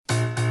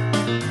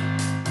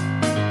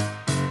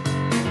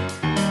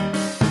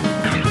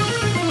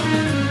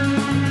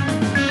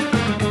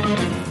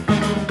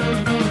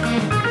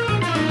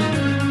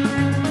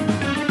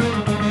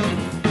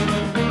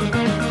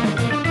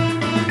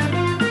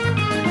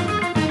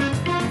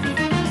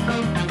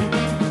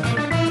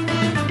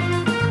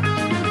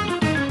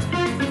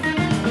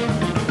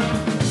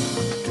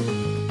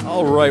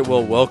right,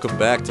 well, welcome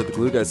back to the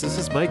Glue Guys. This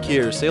is Mike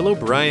here. Say hello,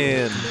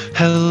 Brian.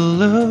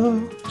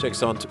 Hello. Check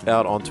us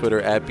out on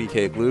Twitter at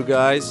BK Glue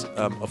Guys.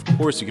 Of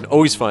course, you can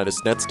always find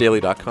us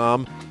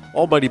netsdaily.com.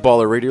 Almighty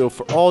Baller Radio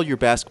for all your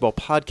basketball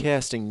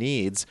podcasting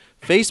needs.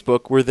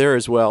 Facebook, we're there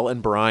as well.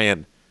 And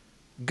Brian,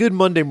 good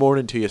Monday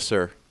morning to you,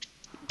 sir.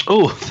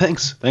 Oh,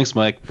 thanks. Thanks,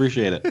 Mike.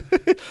 Appreciate it.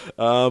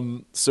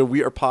 So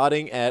we are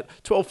potting at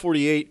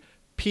 12:48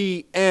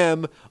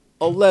 p.m.,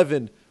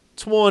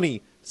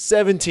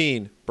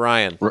 11/20/17.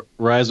 Brian.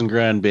 Rise and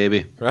grind,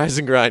 baby. Rise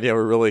and grind. Yeah,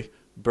 we're really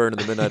burning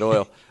the midnight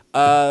oil.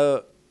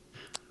 We're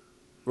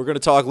going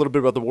to talk a little bit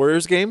about the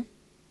Warriors game.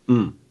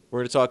 We're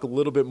going to talk a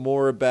little bit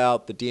more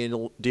about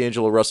the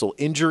D'Angelo Russell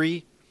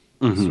injury,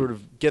 sort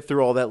of get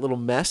through all that little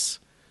mess.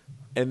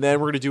 And then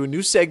we're going to do a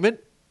new segment,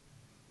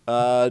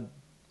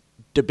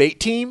 debate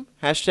team,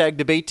 hashtag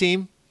debate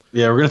team.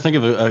 Yeah, we're going to think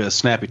of a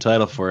snappy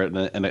title for it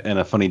and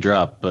a funny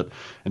drop. But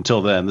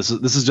until then, this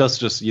is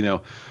just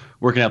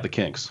working out the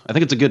kinks. I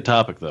think it's a good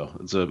topic, though.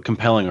 It's a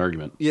compelling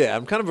argument. Yeah,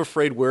 I'm kind of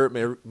afraid where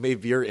it may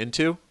veer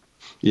into.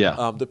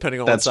 Yeah,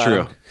 depending on that's what side.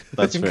 true.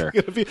 That's fair.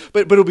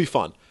 But it'll be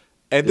fun.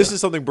 And this is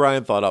something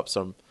Brian thought up,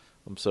 so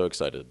I'm so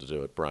excited to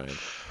do it, Brian.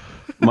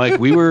 Mike,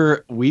 we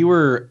were.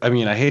 I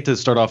mean, I hate to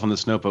start off on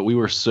this note, but we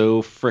were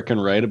so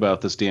freaking right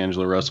about this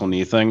D'Angelo Russell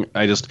knee thing.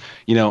 I just,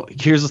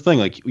 here's the thing.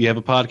 Like, we have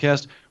a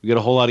podcast. We get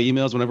a whole lot of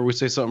emails whenever we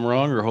say something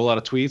wrong, or a whole lot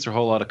of tweets, or a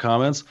whole lot of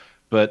comments.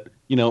 But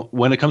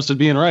when it comes to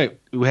being right,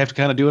 we have to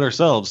kind of do it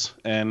ourselves.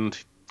 And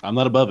I'm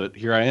not above it.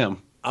 Here I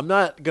am. I'm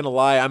not gonna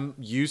lie. I'm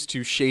used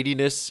to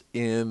shadiness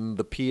in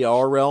the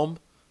PR realm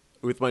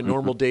with my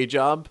normal day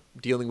job,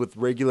 dealing with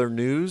regular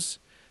news.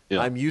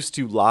 Yeah. I'm used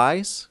to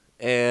lies,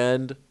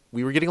 and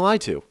we were getting lied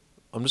to.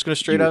 I'm just going to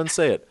straight out and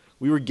say it.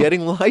 We were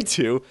getting lied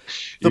to.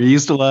 You're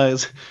used to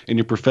lies in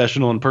your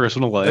professional and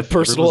personal life.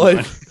 Personal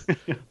life.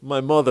 My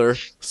mother,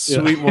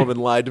 sweet woman,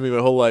 lied to me my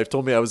whole life.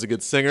 Told me I was a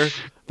good singer,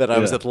 that I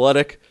was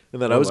athletic,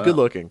 and that I was good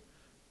looking.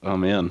 Oh,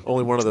 man.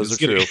 Only one of those are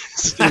true.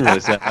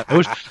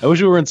 I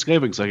wish we were in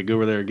Skyping so I could go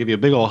over there and give you a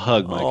big old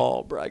hug, Mike.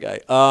 Oh, brag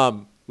guy.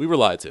 We were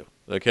lied to,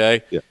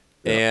 okay? Yeah.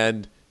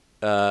 And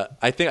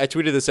I think I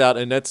tweeted this out,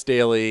 and Nets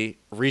Daily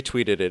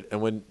retweeted it.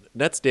 And when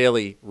Nets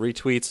Daily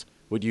retweets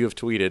what you have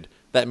tweeted,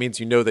 that means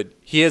you know that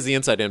he has the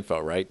inside info,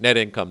 right? Net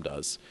Income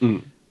does.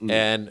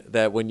 And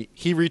that when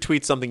he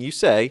retweets something you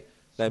say,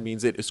 that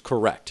means it is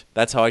correct.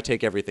 That's how I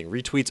take everything.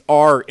 Retweets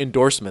are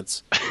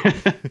endorsements.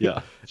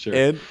 Yeah, sure.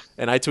 And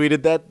I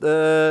tweeted that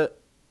the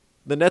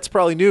Nets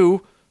probably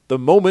knew the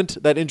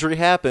moment that injury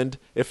happened,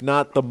 if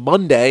not the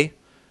Monday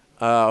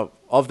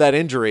of that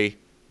injury.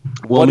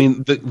 Well, I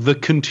mean, the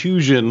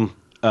contusion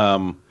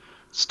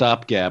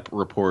stopgap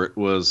report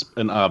was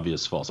an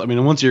obvious false. I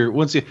mean, once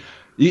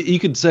you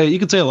could say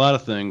a lot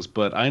of things,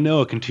 but I know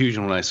a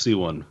contusion when I see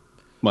one,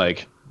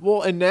 Mike.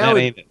 Well, and now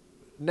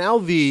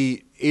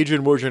the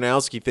Adrian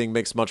Wojnarowski thing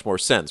makes much more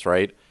sense,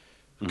 right?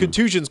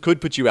 Contusions could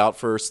put you out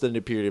for an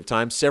extended period of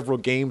time. Several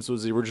games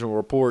was the original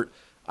report.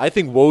 I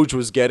think Woj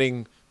was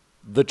getting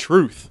the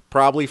truth,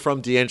 probably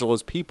from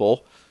D'Angelo's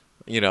people,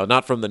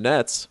 not from the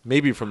Nets,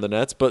 maybe from the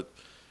Nets, but.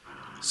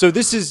 So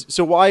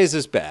why is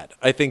this bad?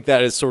 I think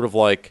that is sort of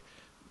like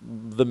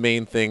the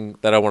main thing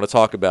that I want to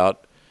talk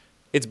about.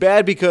 It's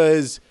bad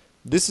because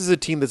this is a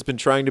team that's been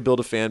trying to build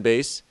a fan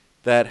base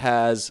that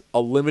has a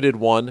limited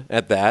one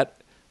at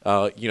that.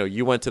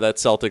 You went to that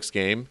Celtics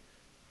game.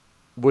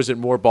 Was it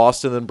more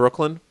Boston than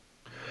Brooklyn?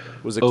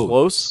 Was it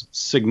close?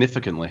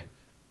 Significantly.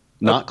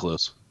 Not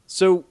close.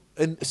 So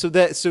then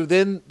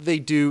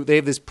they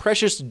have this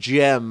precious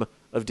gem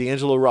of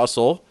D'Angelo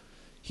Russell.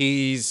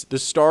 He's the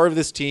star of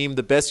this team,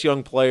 the best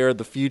young player,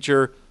 the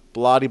future,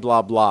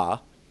 blah-de-blah-blah.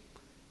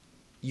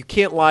 You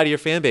can't lie to your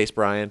fan base,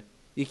 Brian.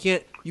 You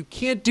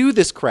can't do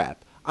this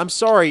crap. I'm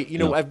sorry.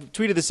 I've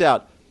tweeted this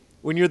out.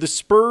 When you're the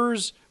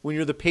Spurs, when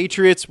you're the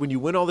Patriots, when you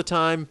win all the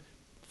time,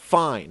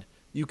 fine.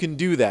 You can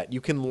do that. You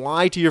can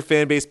lie to your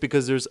fan base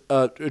because there's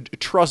a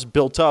trust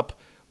built up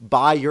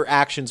by your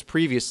actions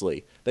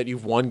previously, that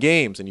you've won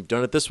games and you've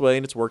done it this way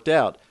and it's worked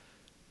out.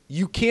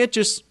 You can't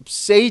just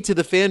say to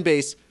the fan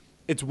base,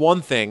 it's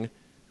one thing,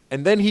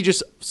 and then he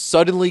just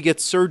suddenly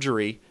gets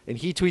surgery, and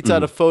he tweets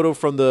out a photo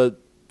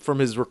from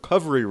his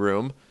recovery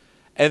room,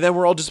 and then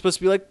we're all just supposed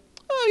to be like,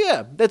 oh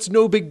yeah, that's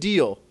no big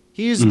deal.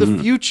 He is the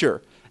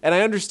future. And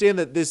I understand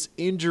that this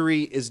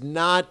injury is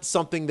not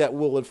something that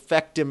will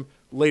affect him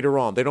later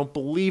on. They don't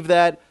believe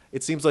that.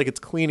 It seems like it's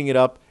cleaning it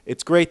up.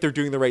 It's great they're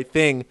doing the right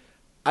thing.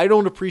 I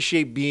don't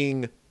appreciate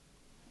being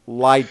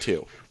lied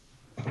to.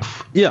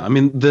 Yeah, I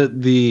mean,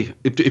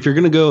 if you're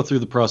going to go through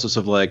the process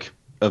of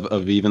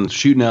of even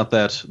shooting out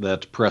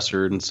that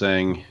presser and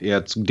saying, yeah,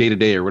 it's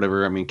day-to-day or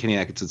whatever. I mean, Kenny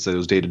Atkinson said it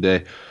was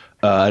day-to-day.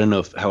 I don't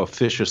know how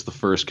officious the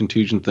first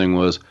contusion thing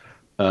was.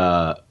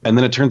 And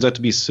then it turns out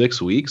to be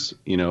 6 weeks,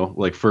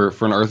 like for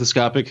an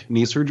arthroscopic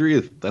knee surgery.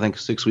 I think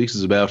 6 weeks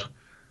is about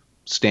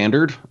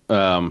standard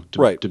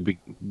to be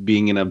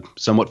being in a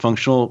somewhat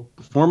functional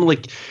form.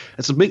 Like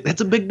that's a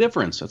big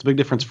difference. That's a big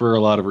difference for a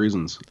lot of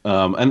reasons.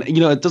 And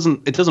it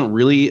doesn't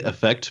really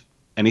affect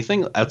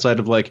anything outside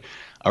of like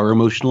our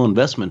emotional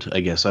investment, I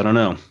guess. I don't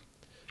know.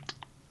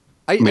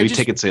 I Maybe just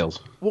ticket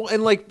sales. well,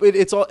 and like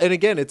it's all, and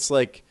again, it's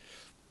like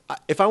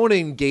if I want to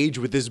engage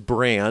with this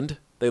brand,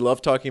 they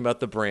love talking about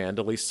the brand.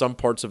 At least some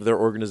parts of their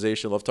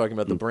organization love talking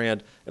about the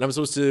brand, and I'm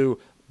supposed to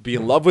be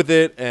in love with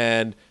it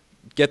and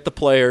get the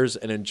players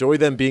and enjoy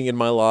them being in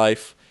my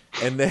life,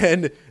 and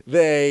then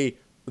they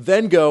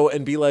then go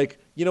and be like,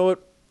 you know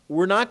what?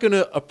 We're not going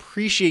to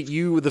appreciate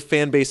you, the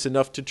fan base,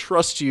 enough to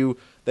trust you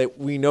that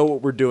we know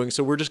what we're doing,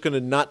 so we're just going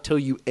to not tell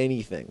you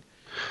anything,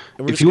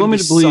 and we're If just you going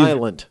want to me be to believe,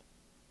 silent.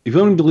 if you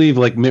want me to believe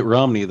like Mitt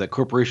Romney that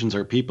corporations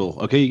are people,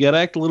 okay, you got to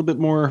act a little bit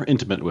more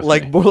intimate with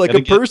Like me. more like Gotta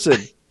a get,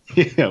 person.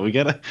 yeah, we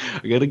gotta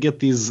get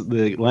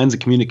the lines of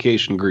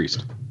communication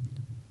greased.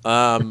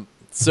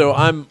 So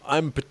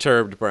I'm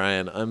perturbed,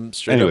 Brian. I'm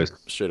Anyways,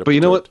 straight up but you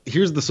know what? perturbed.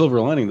 Here's the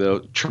silver lining,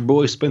 though. Your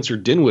boy Spencer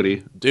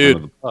Dinwiddie,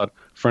 Dude.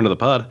 friend of the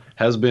pod,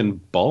 has been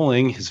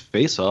balling his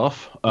face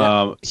off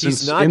Now, he's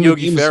since not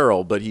Yogi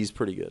Ferrell, but he's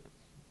pretty good.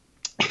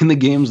 in the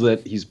games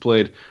that he's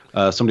played.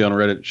 Somebody on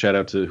Reddit, shout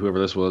out to whoever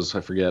this was,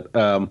 I forget.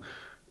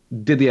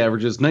 Did the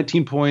averages: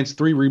 19 points,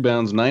 3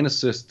 rebounds, 9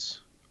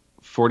 assists,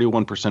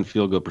 41%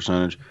 field goal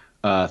percentage,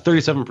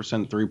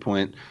 37% 3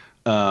 point.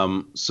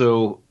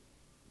 So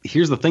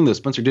here's the thing, though.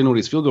 Spencer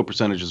Dinwiddie's field goal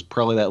percentage is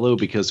probably that low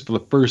because for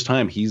the first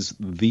time he's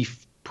the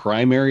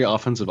primary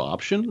offensive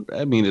option.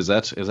 I mean, is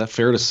that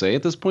fair to say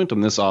at this point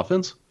on this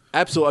offense?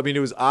 Absolutely. I mean,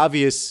 it was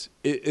obvious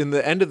in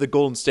the end of the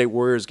Golden State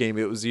Warriors game.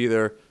 It was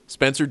either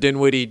Spencer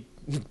Dinwiddie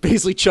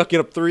basically chucking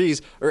up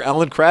threes or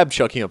Alan Crabb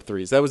chucking up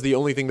threes. That was the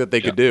only thing that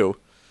they could do.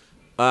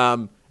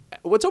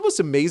 What's almost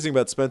amazing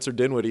about Spencer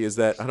Dinwiddie is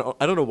that I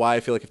don't know why I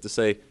feel like you have to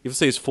say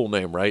his full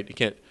name, right? You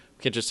can't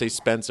just say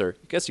Spencer.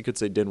 I guess you could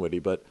say Dinwiddie,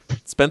 but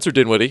Spencer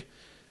Dinwiddie.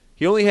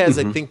 He only has,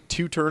 I think,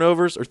 2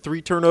 turnovers or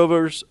 3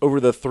 turnovers over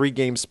the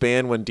 3-game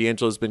span when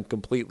D'Angelo's been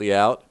completely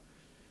out.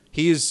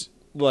 He's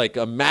like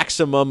a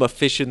maximum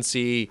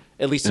efficiency,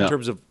 at least in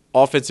terms of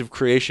offensive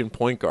creation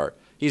point guard.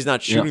 He's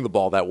not shooting the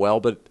ball that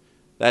well, but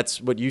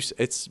that's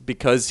it's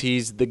because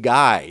he's the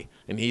guy.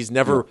 And he's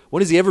never,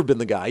 when has he ever been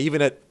the guy?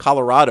 Even at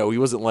Colorado, he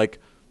wasn't like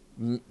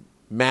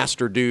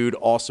master dude,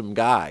 awesome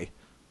guy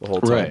the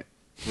whole time.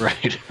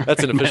 Right.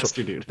 That's an official.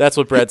 Master dude. That's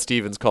what Brad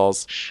Stevens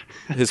calls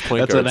his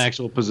point That's guards. an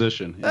actual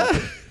position.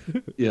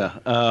 Yeah.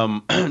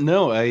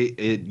 No, so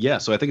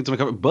I think it's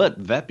uncovered.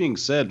 But that being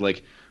said,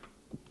 like,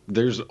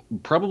 there's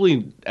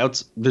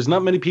there's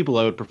not many people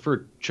I would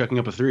prefer chucking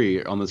up a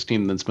 3 on this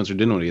team than Spencer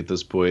Dinwiddie at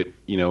this point.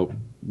 You know,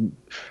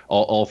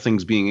 all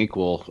things being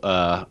equal,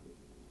 I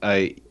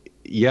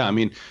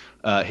mean,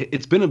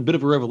 it's been a bit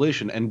of a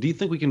revelation. And do you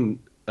think we can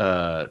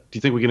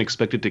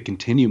expect it to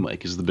continue,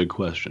 Mike? Is the big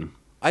question.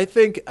 I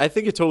think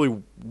it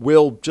totally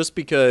will, just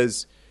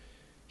because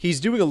he's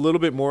doing a little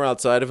bit more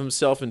outside of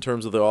himself in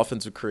terms of the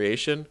offensive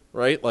creation,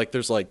 right? Like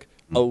there's like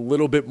a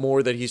little bit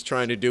more that he's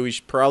trying to do.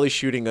 He's probably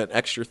shooting an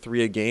extra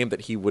 3 a game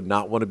that he would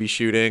not want to be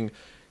shooting.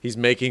 He's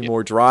making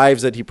more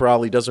drives that he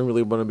probably doesn't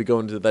really want to be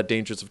going into that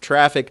dangerous of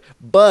traffic.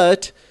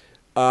 But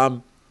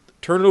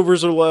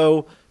turnovers are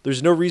low.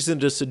 There's no reason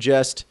to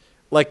suggest,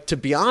 like, to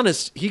be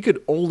honest, he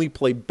could only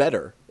play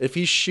better. If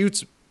he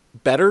shoots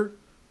better,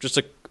 just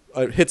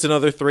hits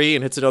another 3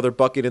 and hits another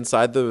bucket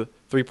inside the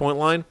 3-point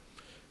line,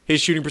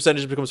 his shooting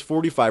percentage becomes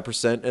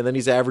 45%, and then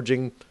he's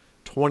averaging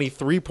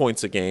 23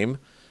 points a game.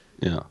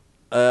 Yeah.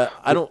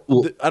 I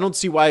don't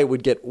see why it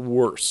would get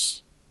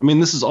worse. I mean,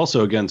 this is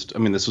also against. I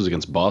mean, this was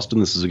against Boston.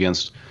 This is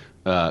against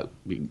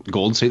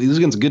Golden State. These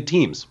are against good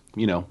teams.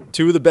 You know,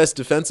 2 of the best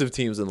defensive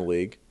teams in the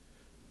league.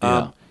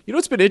 Yeah. You know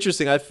what's been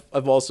interesting?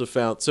 I've also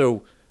found,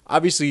 so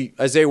obviously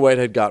Isaiah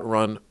Whitehead got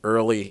run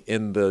early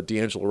in the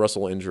D'Angelo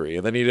Russell injury,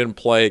 and then he didn't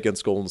play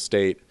against Golden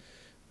State.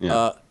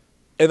 Yeah.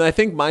 And I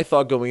think my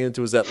thought going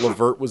into was that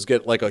LeVert was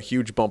get like a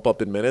huge bump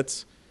up in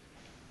minutes.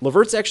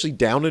 LeVert's actually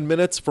down in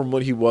minutes from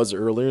what he was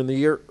earlier in the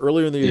year.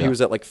 Earlier in the year, he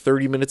was at like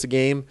 30 minutes a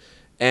game,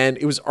 and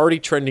it was already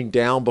trending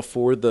down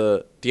before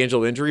the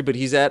D'Angelo injury, but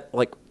he's at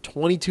like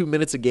 22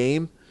 minutes a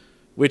game,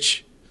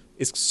 which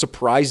is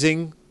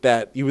surprising.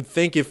 That you would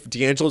think if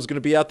D'Angelo's going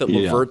to be out, that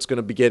LeVert's going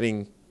to be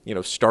getting,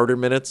 starter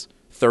minutes,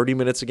 30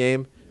 minutes a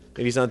game,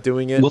 and he's not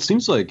doing it. Well, it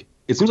seems like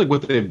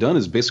what they've done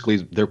is basically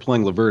they're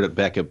playing LeVert at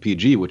backup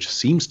PG, which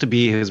seems to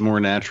be his more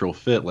natural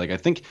fit. Like I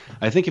think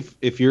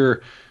if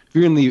you're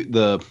in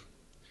the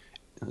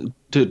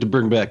to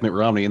bring back Mitt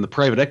Romney in the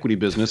private equity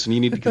business, and you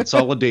need to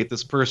consolidate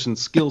this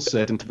person's skill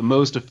set into the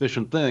most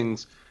efficient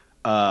things,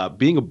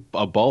 being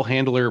a ball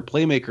handler,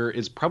 playmaker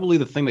is probably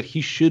the thing that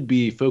he should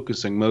be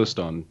focusing most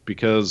on,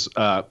 because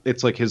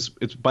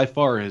it's by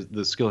far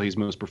the skill he's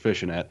most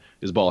proficient at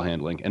is ball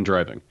handling and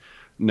driving.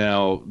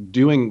 Now,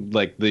 doing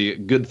like the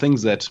good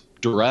things that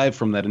derive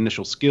from that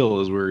initial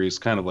skill is where he's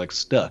kind of like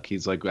stuck.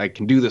 He's like, I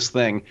can do this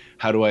thing.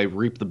 How do I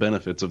reap the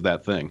benefits of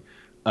that thing?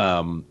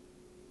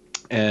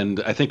 And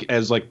I think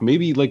as like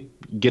maybe like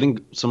getting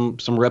some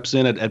reps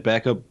in at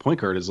backup point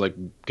guard is like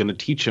going to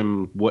teach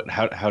him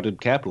how to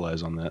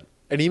capitalize on that.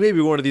 And he may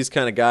be one of these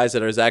kind of guys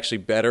that is actually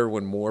better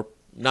when more,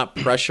 not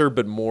pressure,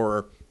 but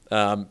more,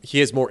 he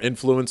has more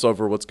influence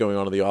over what's going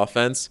on in the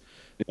offense.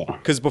 Yeah.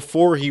 Because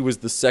before he was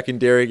the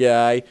secondary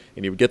guy,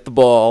 and he would get the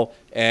ball,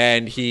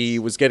 and he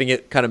was getting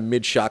it kind of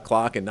mid-shot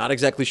clock and not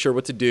exactly sure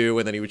what to do,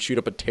 and then he would shoot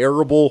up a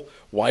terrible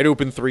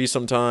wide-open three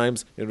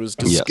sometimes. It was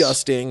Yes.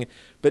 disgusting.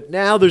 But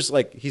now there's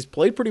he's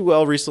played pretty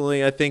well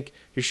recently. I think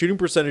his shooting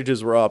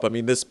percentages were up. I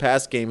mean, this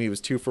past game he was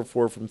 2 for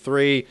 4 from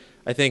three.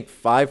 I think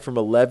 5 from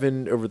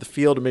 11 over the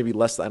field, or maybe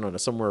less. I don't know,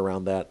 somewhere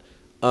around that.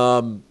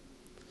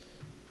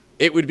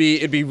 It'd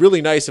be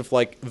really nice if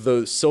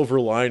the silver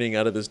lining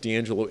out of this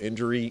D'Angelo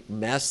injury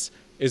mess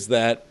is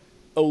that,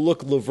 oh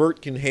look,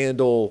 LeVert can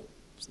handle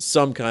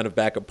some kind of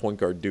backup point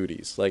guard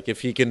duties. Like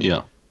if he can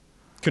Yeah.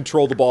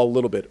 control the ball a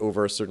little bit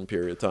over a certain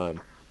period of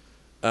time.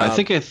 I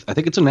think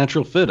it's a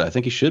natural fit. I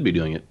think he should be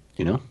doing it.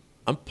 You know.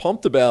 I'm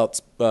pumped about.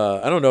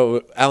 I don't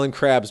know. Alan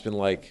Crabb's been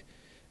like.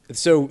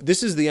 So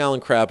this is the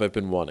Alan Crabb I've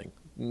been wanting.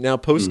 Now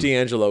post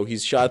D'Angelo,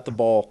 he's shot the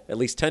ball at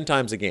least 10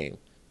 times a game.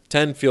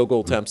 10 field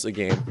goal attempts a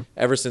game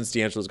ever since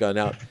D'Angelo's gotten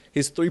out.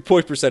 His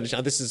 3-point percentage, now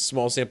this is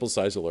small sample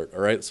size alert,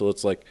 all right? So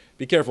it's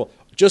be careful.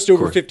 Just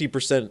over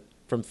 50%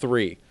 from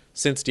three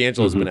since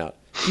D'Angelo's been out.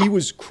 He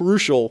was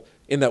crucial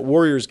in that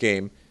Warriors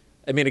game.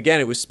 I mean, again,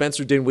 it was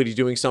Spencer Dinwiddie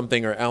doing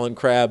something or Alan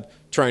Crabb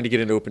trying to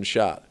get an open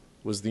shot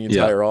was the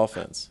entire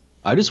offense.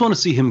 I just want to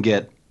see him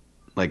get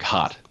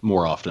hot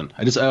more often.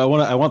 I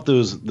want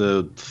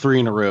the 3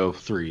 in a row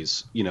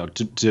threes,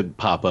 to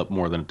pop up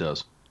more than it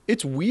does.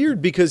 It's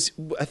weird because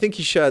I think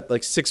he shot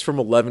 6 from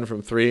 11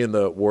 from three in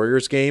the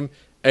Warriors game,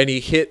 and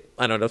he hit,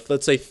 I don't know,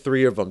 let's say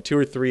 3 of them, 2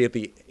 or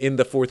 3 in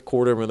the fourth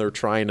quarter when they were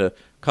trying to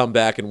come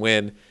back and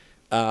win.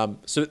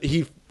 So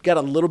he got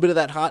a little bit of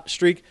that hot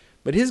streak,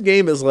 but his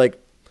game is when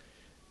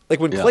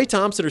Klay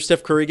Thompson or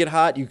Steph Curry get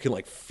hot, you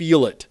can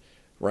feel it,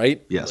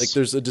 right? Yes.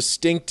 There's a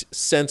distinct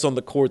sense on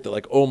the court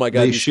that oh my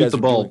God, they these shoot guys the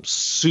are ball doing...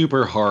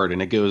 super hard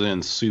and it goes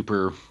in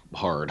super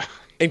hard.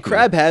 And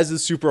Crabb has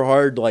this super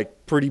hard,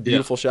 pretty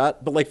beautiful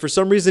shot, but for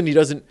some reason it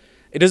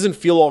doesn't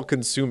feel all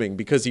consuming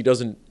because he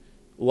doesn't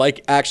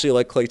actually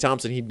like Klay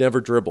Thompson. He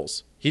never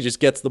dribbles. He just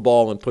gets the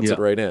ball and puts it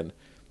right in.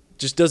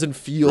 Just doesn't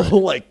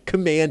feel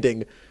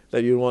commanding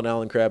that you'd want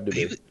Alan Crabb to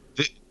be.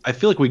 I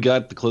feel like we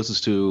got the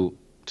closest to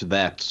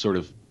that sort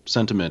of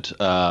sentiment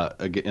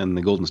in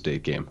the Golden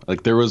State game.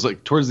 There was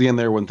towards the end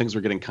there when things were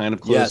getting kind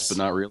of close, but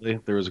not really.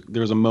 There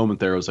was a moment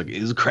there. I was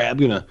is Crabb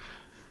gonna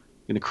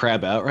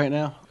crab out right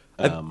now?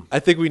 I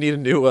think we need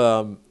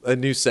a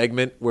new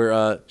segment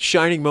where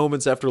shining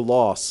moments after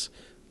loss,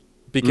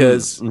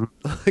 because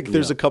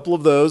there's a couple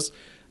of those.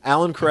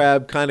 Alan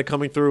Crabb kind of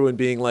coming through and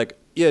being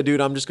yeah,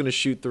 dude, I'm just going to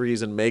shoot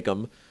threes and make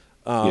them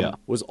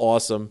was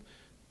awesome.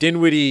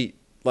 Dinwiddie,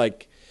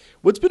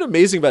 what's been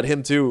amazing about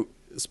him too,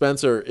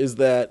 Spencer, is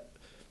that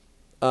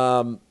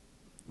none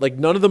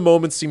of the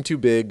moments seem too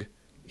big.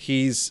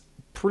 He's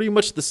pretty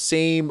much the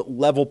same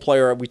level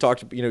player we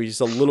talked. He's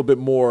a little bit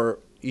more.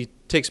 He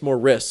takes more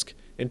risk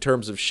in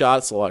terms of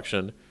shot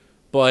selection,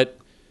 but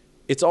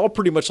it's all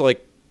pretty much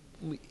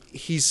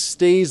he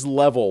stays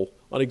level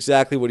on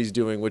exactly what he's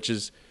doing, which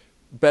is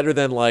better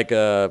than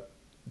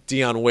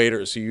Dion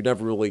Waiters, who you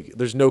never really,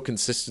 there's no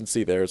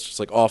consistency there. It's just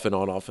off and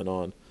on, off and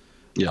on.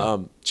 Yeah.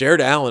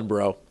 Jared Allen,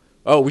 bro.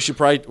 Oh, we should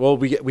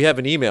probably, we have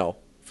an email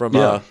from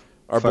our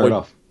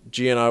boy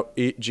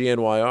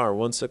GNYR.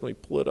 1 second, let me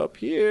pull it up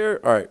here.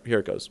 All right, here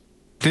it goes.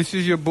 This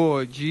is your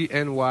boy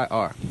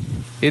GNYR.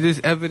 It is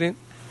evident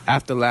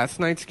after last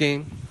night's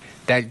game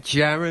that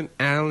Jaron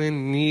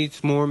Allen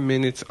needs more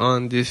minutes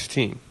on this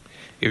team.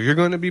 If you're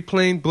going to be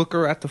playing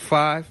Booker at the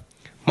 5,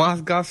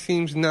 Mozgov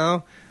seems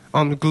now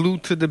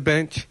glued to the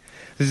bench.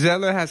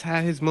 Zeller has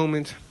had his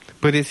moments,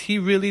 but is he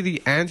really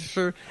the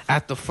answer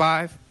at the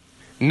 5?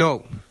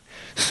 No.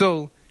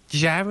 So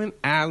Jaron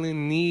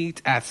Allen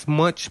needs as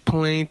much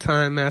playing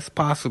time as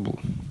possible.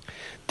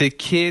 The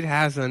kid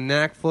has a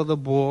knack for the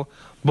ball,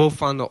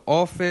 both on the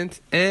offense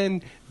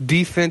and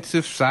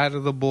defensive side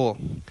of the ball.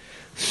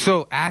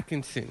 So,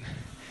 Atkinson,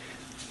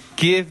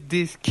 give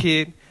this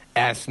kid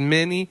as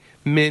many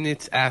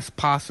minutes as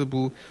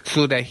possible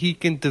so that he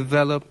can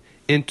develop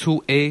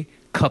into a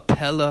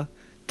Capella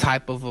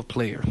type of a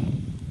player.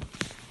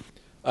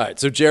 All right,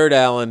 so Jared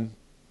Allen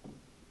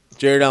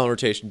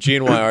rotation,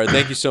 GNYR,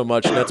 thank you so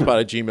much. That's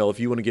about a Gmail. If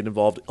you want to get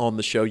involved on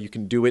the show, you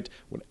can do it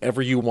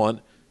whenever you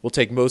want. We'll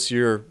take most of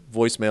your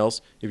voicemails.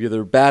 If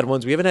you're bad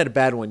ones, we haven't had a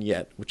bad one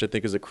yet, which I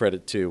think is a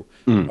credit to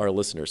our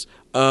listeners.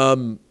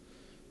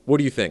 What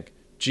do you think?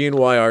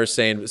 GNYR is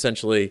saying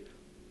essentially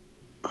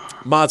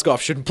Mozgov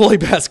shouldn't play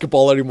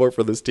basketball anymore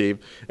for this team,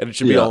 and it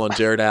should be all on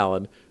Jared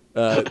Allen.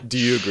 Do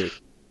you agree?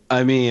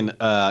 I mean,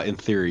 in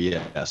theory,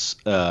 yes.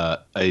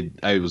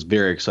 I was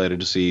very excited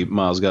to see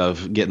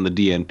Mozgov getting the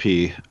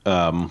DNP.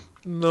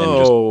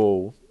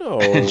 No.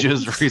 And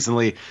just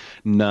recently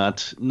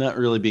not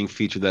really being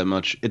featured that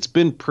much. It's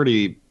been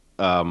pretty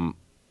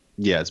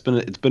it's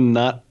been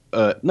not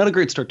a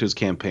great start to his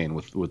campaign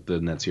with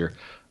the Nets here.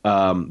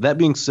 That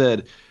being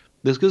said,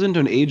 this goes into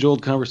an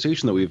age-old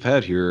conversation that we've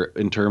had here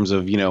in terms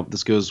of,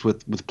 this goes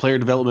with player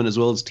development as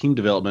well as team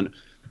development.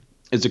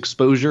 Is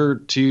exposure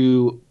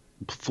to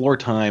floor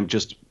time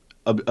just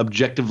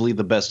objectively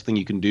the best thing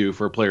you can do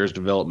for a player's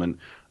development?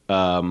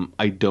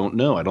 I don't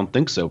know. I don't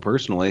think so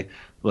personally.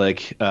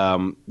 Like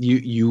the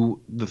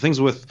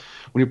things with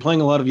when you're playing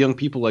a lot of young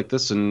people like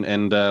this,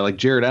 and like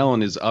Jared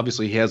Allen is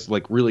obviously he has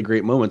like really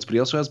great moments, but he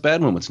also has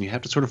bad moments, and you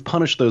have to sort of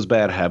punish those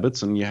bad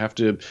habits, and you have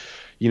to,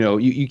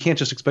 you can't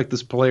just expect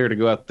this player to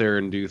go out there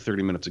and do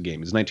 30 minutes a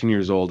game. He's 19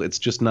 years old. It's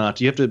just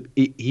not. You have to.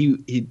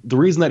 The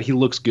reason that he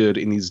looks good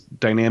in these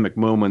dynamic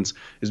moments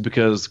is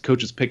because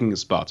coach is picking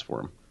his spots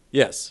for him.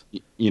 Yes.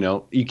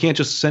 You can't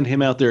just send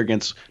him out there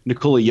against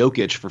Nikola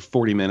Jokic for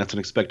 40 minutes and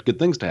expect good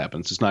things to happen.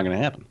 It's just not going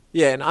to happen.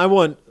 Yeah, and I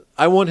want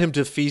him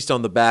to feast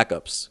on the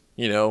backups.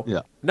 Yeah.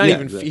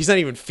 Exactly. He's not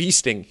even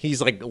feasting.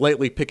 He's like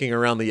lightly picking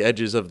around the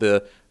edges of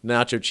the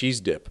nacho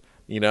cheese dip.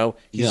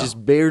 He's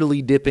just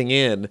barely dipping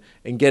in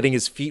and getting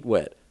his feet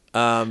wet.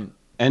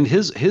 And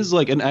his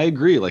like, and I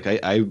agree. Like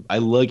I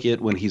like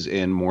it when he's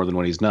in more than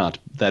when he's not.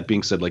 That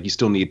being said, like you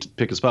still need to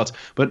pick his spots.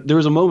 But there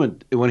was a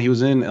moment when he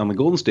was in on the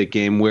Golden State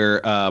game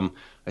where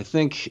I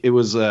think it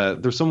was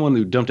there's someone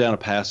who dumped down a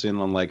pass in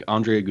on like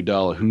Andre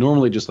Iguodala, who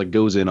normally just like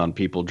goes in on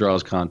people,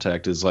 draws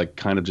contact, is like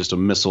kind of just a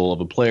missile of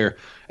a player,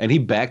 and he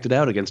backed it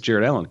out against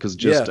Jared Allen because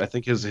I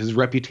think his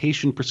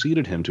reputation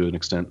preceded him to an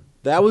extent.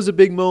 That was a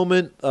big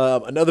moment.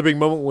 Another big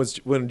moment was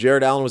when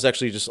Jared Allen was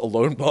actually just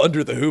alone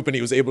under the hoop and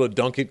he was able to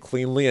dunk it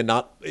cleanly and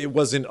it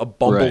wasn't a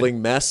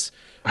bumbling mess.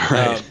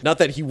 Right. Not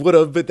that he would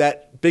have, but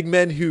that big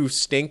men who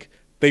stink,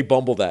 they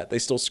bumble that. They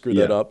still screw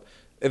that up.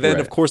 And then,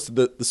 of course,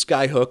 the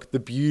sky hook, the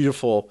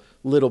beautiful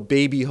little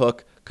baby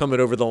hook coming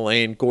over the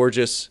lane.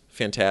 Gorgeous,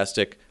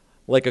 fantastic.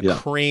 Like a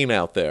crane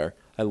out there.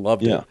 I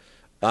loved it.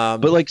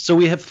 But like, so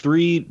we have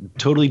three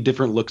totally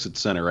different looks at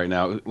center right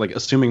now. Like,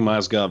 assuming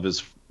Mozgov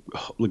is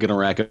going to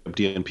rack up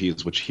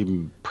DNPs, which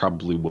he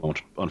probably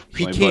won't.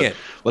 He can't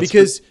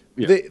because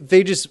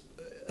they just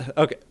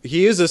okay.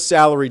 He is a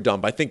salary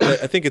dump. I think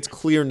it's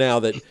clear now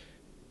that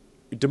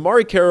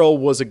DeMarre Carroll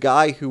was a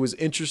guy who was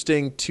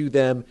interesting to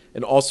them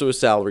and also a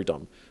salary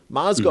dump.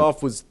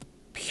 Mozgov was the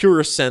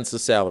purest sense a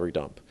salary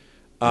dump.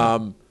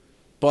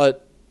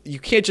 But you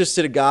can't just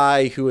sit a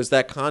guy who has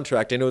that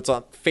contract. I know it's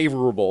not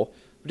favorable,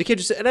 but you can't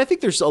just. And I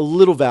think there's a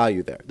little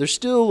value there. There's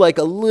still like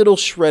a little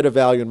shred of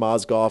value in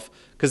Mozgov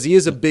because he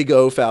is a big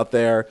oaf out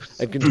there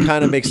and can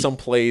kind of make some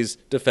plays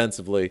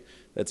defensively.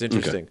 That's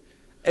interesting. Okay.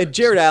 And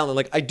Jared Allen,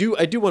 like I do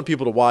want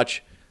people to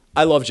watch.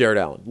 I love Jared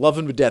Allen. Love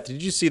him to death.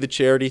 Did you see the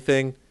charity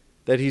thing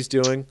that he's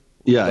doing?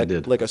 Yeah, I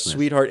did. Like That's a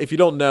sweetheart. If you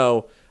don't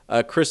know,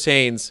 Chris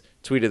Haynes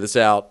tweeted this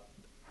out.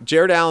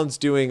 Jared Allen's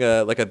doing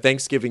a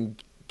Thanksgiving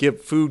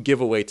food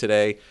giveaway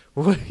today.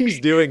 What he's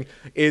doing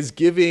is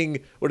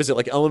giving,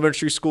 like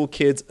elementary school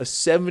kids a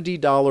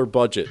 $70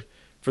 budget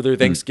for their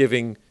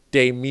Thanksgiving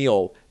Day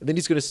meal. And then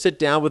he's going to sit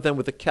down with them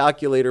with a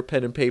calculator,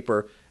 pen, and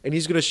paper, and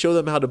he's going to show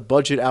them how to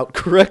budget out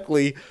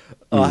correctly,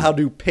 how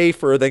to pay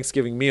for a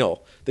Thanksgiving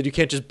meal. That you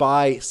can't just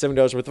buy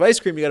 $70 worth of ice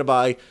cream. You got to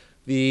buy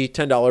the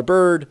 $10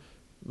 bird,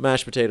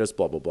 mashed potatoes,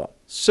 blah, blah, blah.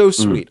 So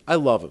sweet. I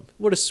love him.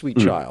 What a sweet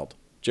child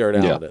Jared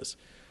Allen is.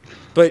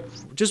 But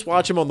just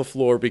watch him on the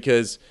floor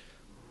because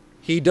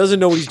he doesn't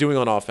know what he's doing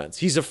on offense.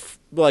 He's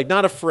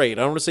not afraid.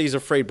 I don't want to say he's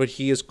afraid, but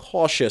he is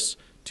cautious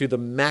to the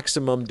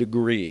maximum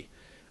degree.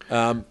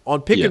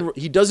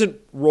 He doesn't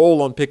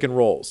roll on pick and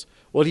rolls.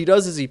 What he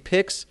does is he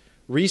picks,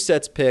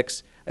 resets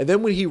picks, and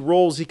then when he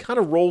rolls, he kind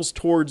of rolls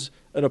towards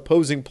an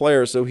opposing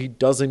player so he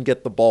doesn't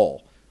get the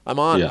ball.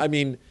 I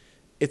mean,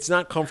 it's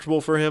not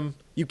comfortable for him.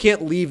 You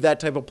can't leave that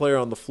type of player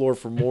on the floor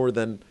for more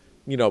than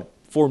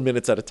 4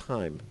 minutes at a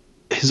time.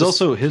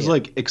 His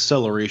like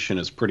acceleration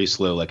is pretty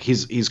slow. Like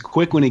he's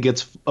quick when he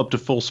gets up to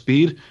full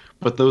speed,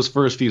 but those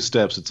first few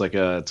steps, it's like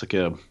an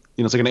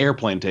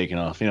airplane taking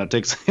off.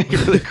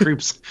 It really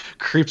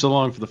creeps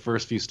along for the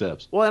first few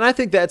steps. Well, and I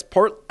think that's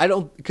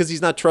because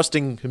he's not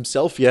trusting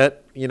himself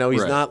yet. He's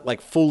not like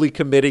fully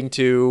committing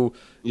to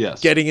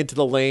getting into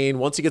the lane.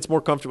 Once he gets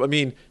more comfortable, I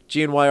mean,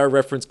 GNYR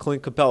referenced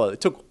Clint Capella. It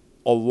took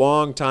a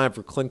long time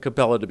for Clint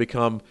Capella to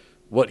become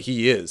what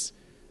he is.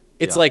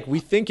 It's like we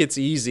think it's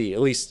easy, at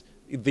least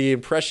the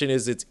impression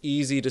is it's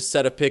easy to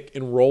set a pick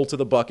and roll to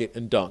the bucket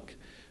and dunk.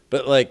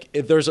 But like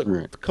if there's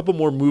a couple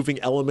more moving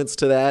elements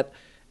to that,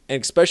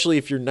 and especially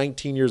if you're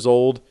 19 years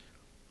old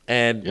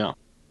and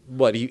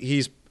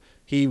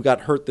he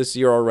got hurt this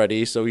year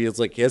already, so he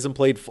hasn't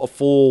played a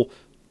full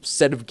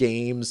set of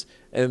games,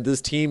 and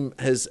this team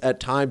has at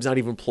times not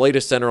even played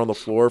a center on the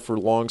floor for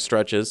long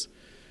stretches.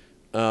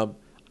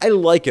 I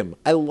like him.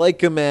 I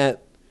like him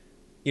at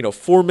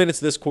 4 minutes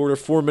this quarter,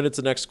 4 minutes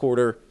the next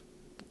quarter,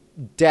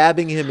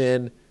 dabbing him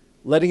in,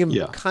 letting him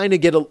kind of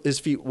get his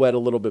feet wet a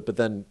little bit, but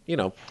then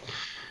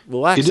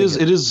relaxing.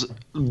 It is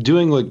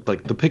doing like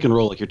the pick and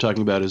roll like you're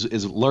talking about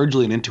is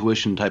largely an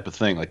intuition type of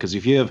thing. Like because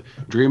if you have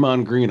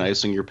Draymond Green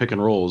icing your pick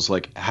and rolls,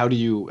 like how do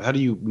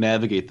you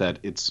navigate that?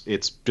 It's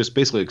just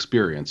basically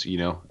experience,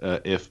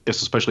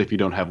 especially if you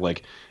don't have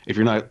if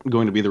you're not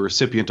going to be the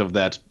recipient of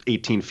that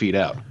 18 feet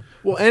out.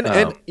 Well, and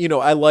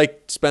I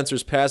like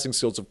Spencer's passing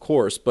skills, of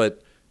course,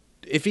 but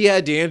if he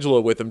had D'Angelo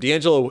with him,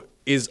 D'Angelo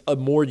is a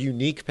more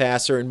unique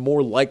passer and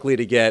more likely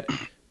to get,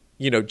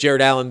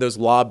 Jared Allen, those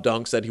lob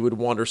dunks that he would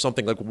want or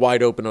something like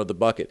wide open over the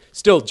bucket.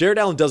 Still, Jared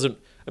Allen doesn't,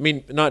 I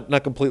mean,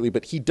 not completely,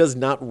 but he does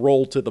not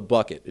roll to the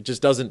bucket. It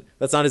just doesn't,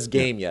 that's not his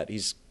game yet.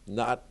 He's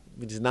not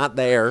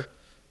there,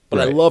 but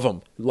Right. I love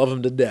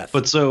him to death.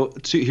 But so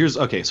so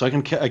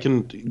I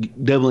can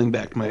doubling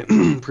back to my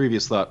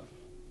previous thought.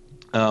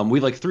 We have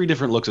like 3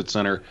 different looks at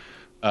center.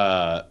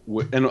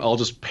 And I'll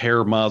just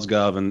pair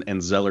Mozgov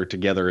and Zeller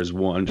together as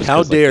one. Just How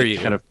 'cause, dare they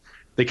you.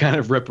 They kind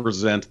of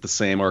represent the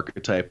same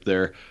archetype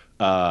there.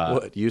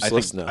 What,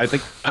 useless? No. I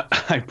think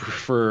I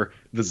prefer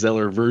the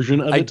Zeller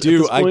version of it. I at do.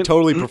 this I point.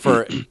 totally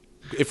prefer it.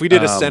 If we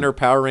did a center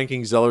power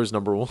ranking, Zeller's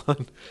number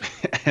 1.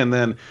 and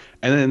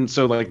then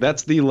so like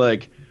that's the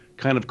like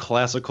kind of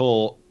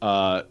classical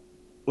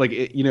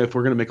if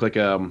we're gonna make like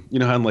how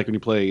like when you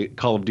play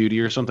Call of Duty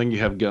or something, you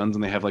have guns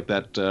and they have like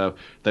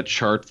that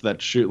chart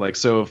that shoot like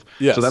so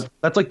Yes. so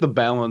that's like the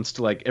balanced,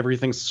 like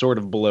everything's sort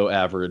of below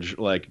average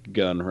like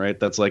gun, right?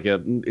 That's like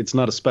it's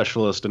not a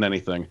specialist in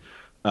anything.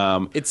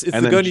 It's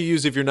the gun you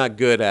use if you're not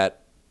good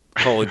at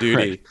Call of Duty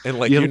Right. and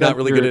like you're not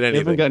really good at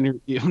anything.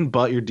 You haven't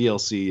bought your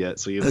DLC yet,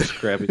 so you have this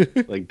crappy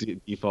like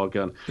default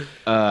gun.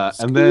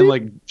 And then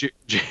like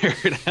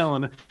Jared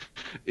Allen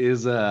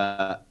is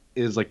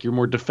like your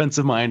more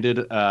defensive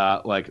minded,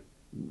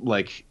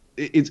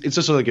 it's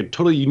just like a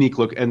totally unique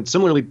look. And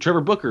similarly,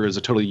 Trevor Booker is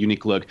a totally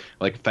unique look,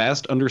 like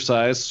fast,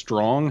 undersized,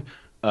 strong,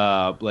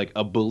 like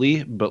a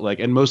bully, but like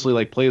and mostly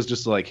like plays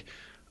just like.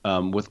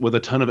 With a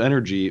ton of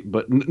energy,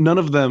 but none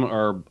of them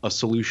are a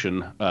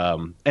solution.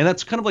 And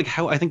that's kind of like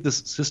how I think this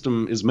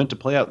system is meant to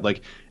play out.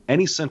 Like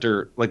any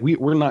center, like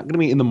we're not going to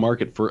be in the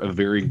market for a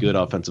very good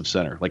offensive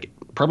center, like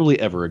probably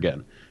ever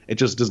again. It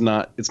just does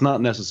not. It's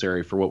not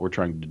necessary for what we're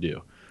trying to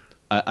do.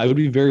 I would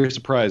be very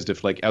surprised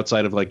if like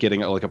outside of like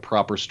getting like a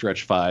proper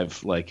stretch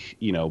 5, like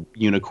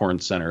unicorn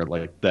center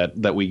like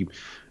that we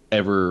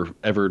ever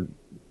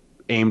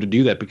aim to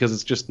do that, because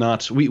it's just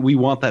not, we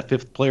want that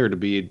 5th player to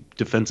be a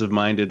defensive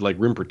minded like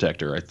rim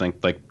protector. I think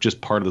like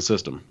just part of the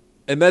system.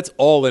 And that's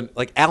all in,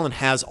 like Allen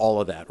has all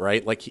of that,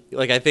 right? Like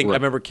I think Right. I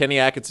remember Kenny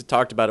Atkinson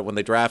talked about it when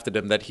they drafted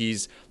him, that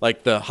he's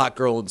like the hot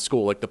girl in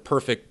school, like the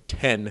perfect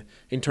 10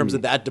 in terms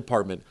of that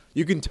department.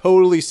 You can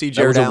totally see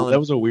Jared Allen. That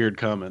was a weird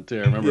comment too.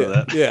 I remember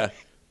that. Yeah.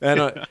 And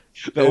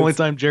The only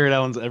time Jared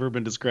Allen's ever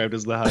been described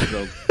as the hot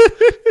girl.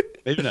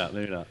 Maybe not.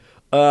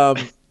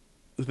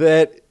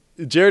 That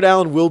Jared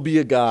Allen will be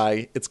a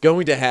guy. It's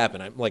going to happen.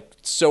 I'm like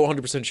so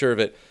 100% sure of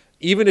it.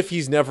 Even if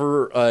he's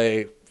never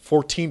a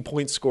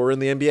 14-point scorer in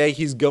the NBA,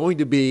 he's going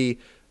to be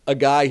a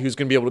guy who's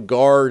going to be able to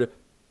guard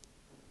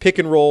pick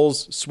and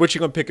rolls,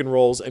 switching on pick and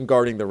rolls, and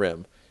guarding the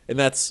rim. And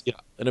that's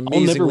an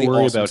amazingly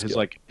awesome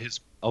skill.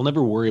 I'll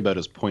never worry about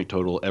his point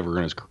total ever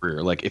in his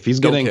career. Like if he's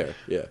Don't getting care.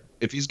 Yeah.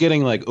 if he's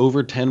getting like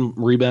over 10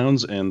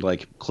 rebounds and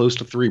like close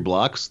to 3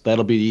 blocks,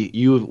 that'll be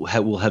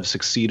will have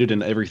succeeded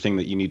in everything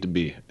that you need to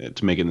be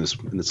to make it in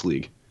this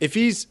league. If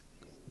he's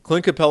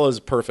Clint Capella is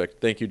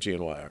perfect. Thank you,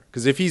 GNYR.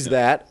 Because if he's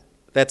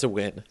that's a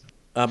win.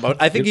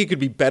 I think he could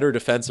be better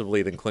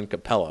defensively than Clint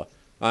Capella.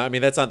 I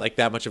mean, that's not like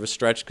that much of a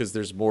stretch because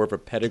there's more of a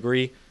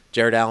pedigree.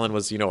 Jared Allen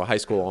was, a high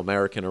school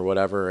All-American or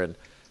whatever, and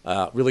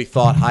really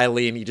thought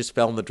highly, and he just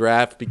fell in the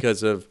draft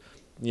because of,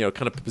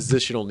 kind of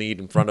positional need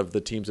in front of the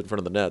teams in front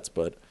of the Nets.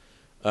 But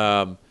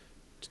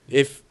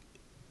if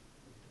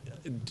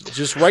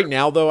just right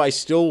now, though, I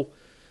still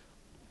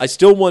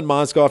want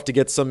Mozgov to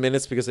get some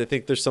minutes because I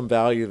think there's some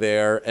value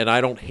there, and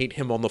I don't hate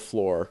him on the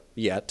floor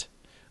yet.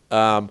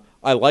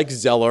 I like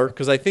Zeller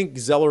because I think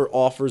Zeller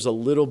offers a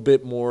little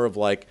bit more of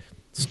like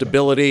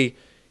stability.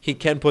 He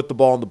can put the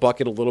ball in the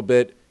bucket a little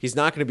bit. He's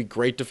not going to be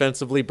great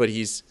defensively, but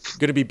he's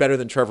going to be better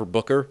than Trevor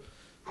Booker.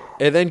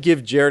 And then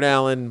give Jared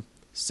Allen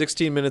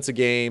 16 minutes a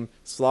game,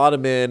 slot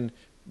him in,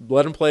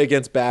 let him play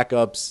against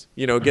backups,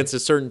 against a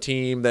certain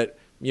team that,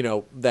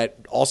 that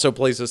also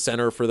plays a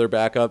center for their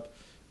backup.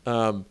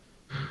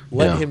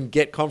 Let him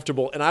get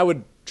comfortable. And I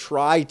would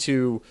try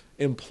to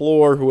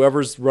implore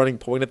whoever's running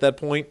point at that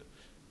point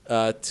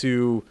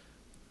to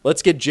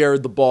let's get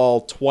Jared the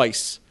ball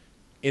twice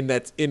in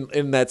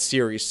that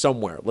series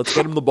somewhere. Let's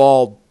get him the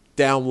ball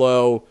down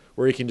low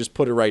where he can just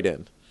put it right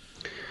in.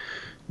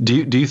 Do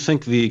you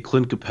think the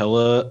Clint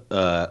Capella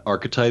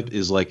archetype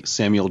is like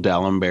Samuel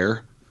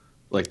Dalembert?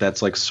 Like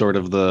that's like sort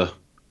of the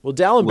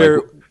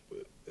Dalembert,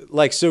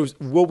 so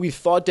what we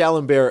thought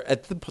Dalembert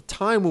at the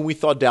time when we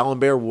thought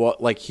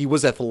Dalembert he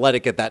was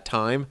athletic at that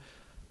time,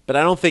 but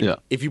I don't think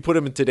if you put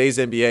him in today's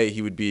NBA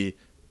he would be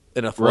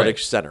an athletic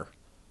center.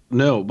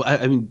 No, but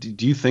I mean,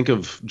 do you think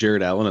of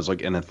Jared Allen as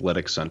like an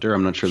athletic center?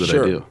 I'm not sure that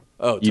I do.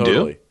 Oh, you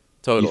totally. do?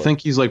 Totally. You think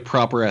he's like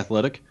proper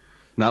athletic,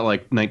 not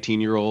like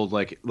 19-year-old?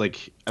 Like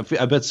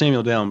I bet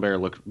Samuel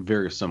Dalembert looked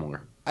very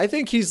similar. I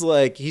think he's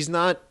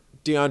not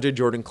DeAndre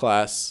Jordan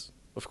class,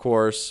 of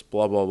course,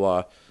 blah blah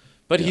blah,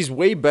 but he's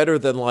way better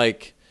than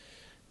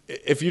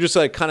if you just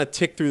kind of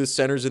tick through the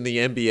centers in the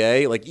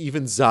NBA, like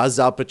even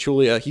Zaza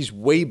Pachulia, he's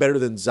way better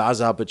than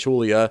Zaza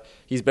Pachulia.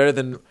 He's better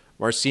than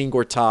Marcin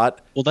Gortat.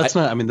 Well, that's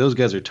not. I mean, those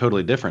guys are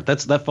totally different.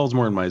 That falls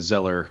more in my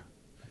Zeller,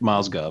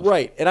 Mozgov.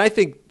 Right, and I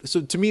think so.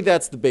 To me,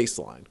 that's the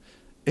baseline.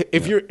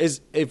 If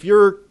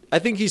you're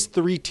he's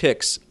 3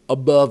 ticks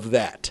above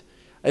that.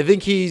 I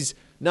think he's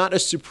not a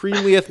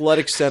supremely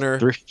athletic center.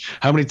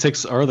 How many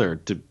ticks are there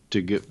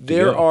to get?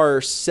 There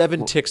are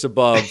 7 ticks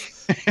above.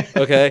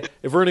 Okay,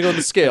 if we're gonna go on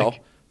the scale,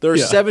 there are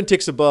 7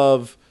 ticks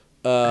above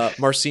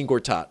Marcin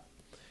Gortat,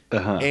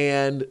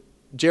 and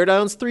Jared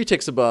Allen's 3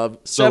 ticks above.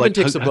 7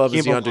 ticks above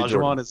is DeAndre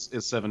Jordan.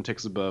 Is 7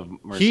 ticks above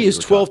Marcin He is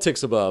Gortat. 12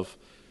 ticks above.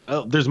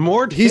 Oh, there's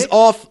more. He's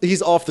off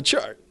the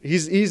chart. He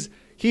is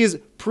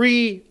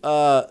pre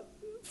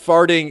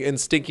farting and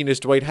stinkiness.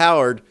 Dwight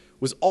Howard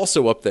was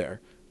also up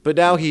there, but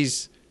now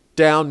he's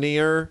down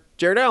near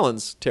Jared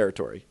Allen's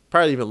territory.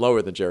 Probably even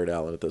lower than Jared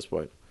Allen at this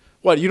point.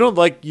 What, you don't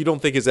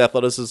think his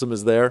athleticism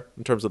is there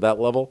in terms of that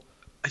level?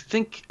 I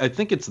think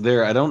it's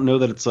there. I don't know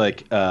that it's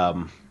like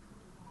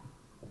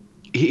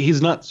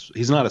he's not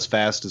as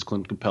fast as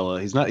Clint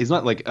Capella. He's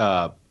not like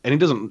and he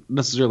doesn't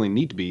necessarily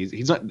need to be.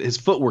 He's not, his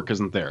footwork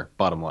isn't there,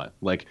 bottom line.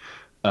 Like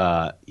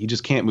he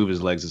just can't move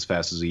his legs as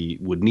fast as he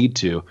would need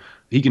to.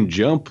 He can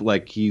jump,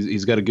 like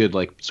he's got a good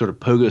like sort of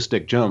pogo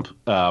stick jump,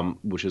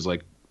 which is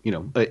like, you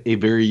know, a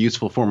very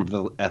useful form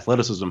of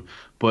athleticism.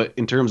 But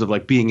in terms of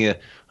like being a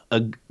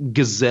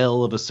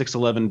gazelle of a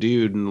 6'11"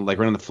 dude and like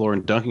running the floor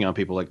and dunking on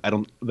people, like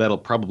that'll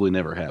probably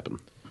never happen.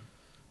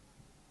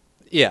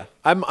 Yeah,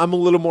 I'm a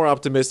little more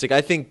optimistic.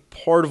 I think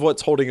part of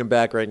what's holding him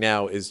back right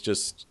now is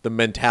just the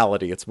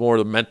mentality. It's more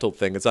the mental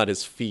thing. It's not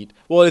his feet.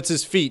 Well, it's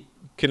his feet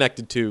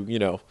connected to, you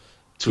know,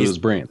 to his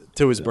brain,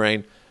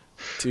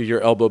 to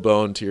your elbow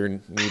bone, to your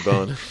knee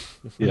bone,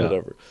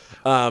 whatever.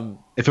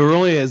 If it were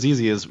only as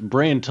easy as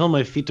brain, tell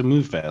my feet to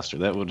move faster,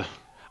 that would.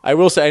 I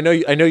will say, I know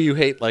you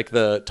hate like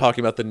the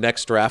talking about the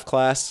next draft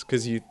class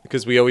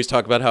because we always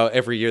talk about how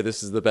every year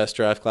this is the best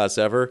draft class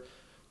ever.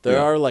 There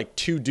are like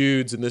 2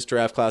 dudes in this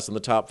draft class in the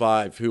top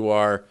 5 who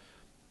are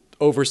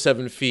over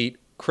 7 feet,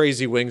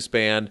 crazy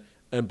wingspan,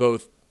 and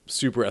both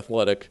super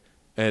athletic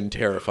and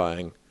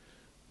terrifying.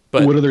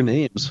 But what are their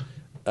names?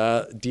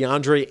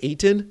 DeAndre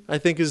Ayton, I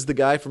think, is the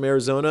guy from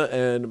Arizona,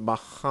 and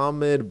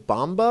Mohamed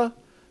Bamba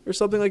or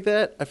something like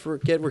that. I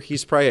forget where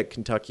he's, probably at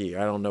Kentucky.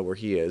 I don't know where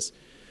he is.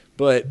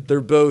 But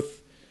they're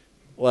both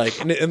like,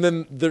 and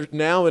then they're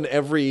now in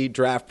every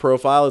draft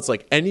profile, it's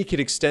like any kid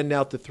extend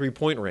out the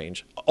 3-point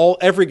range.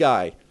 Every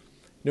guy,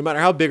 no matter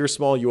how big or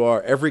small you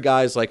are, every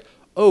guy's like,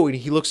 oh, and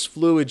he looks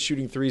fluid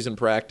shooting threes in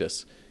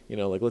practice. You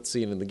know, like let's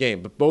see it in the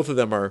game. But both of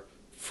them are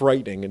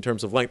frightening in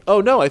terms of length.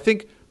 Oh no, I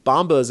think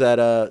Bamba's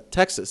at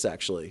Texas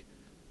actually.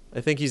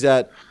 I think he's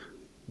at.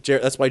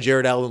 That's why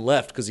Jared Allen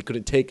left, because he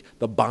couldn't take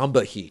the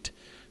Bamba heat.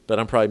 But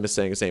I'm probably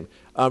missaying his name.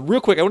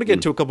 Real quick, I want to get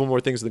into a couple more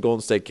things in the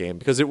Golden State game,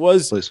 because it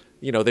was, Please.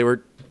 You know,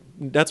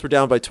 Nets were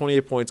down by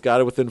 28 points,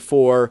 got it within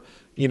 4.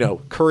 You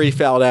know, Curry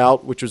fouled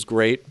out, which was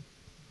great.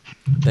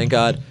 Thank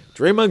God.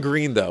 Draymond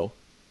Green, though,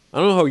 I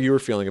don't know how you were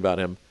feeling about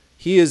him.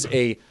 He is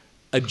a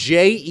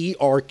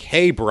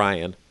Jerk,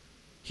 Brian.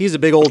 He's a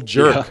big old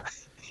jerk.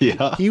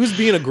 Yeah. He was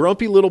being a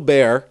grumpy little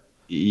bear.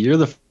 You're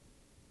the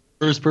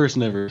first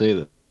person to ever say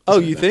that. Oh,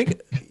 you think?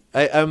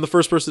 I'm the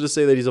first person to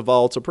say that he's a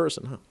volatile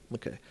person. Huh.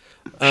 Okay.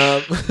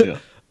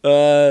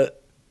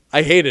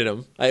 I hated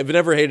him. I've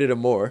never hated him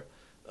more.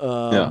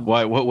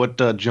 Why?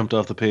 What jumped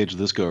off the page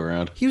this go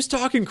around? He was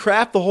talking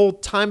crap the whole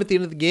time at the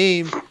end of the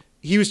game.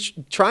 He was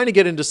trying to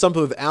get into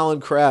something with Alan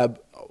Crabb.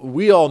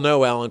 We all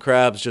know Alan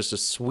Crabb's just a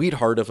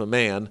sweetheart of a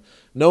man.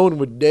 No one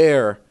would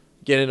dare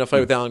get in a fight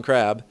with Alan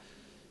Crabb.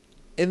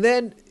 And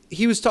then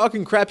he was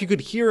talking crap. You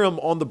could hear him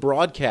on the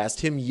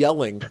broadcast, him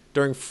yelling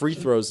during free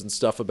throws and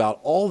stuff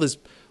about all this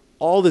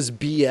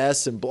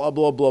BS and blah,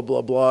 blah, blah,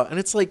 blah, blah. And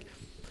it's like,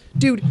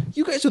 dude,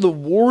 you guys are the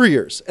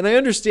Warriors. And I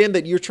understand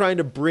that you're trying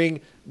to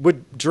bring,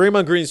 what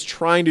Draymond Green is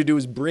trying to do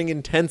is bring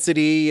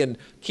intensity and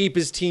keep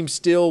his team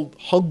still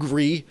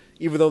hungry,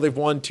 even though they've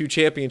won 2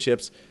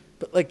 championships.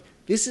 But, like,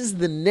 this is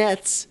the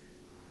Nets,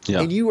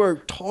 and you are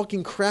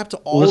talking crap to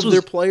all of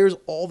their players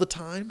all the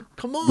time?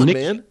 Come on,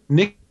 man.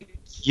 Nick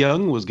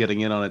Young was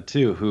getting in on it,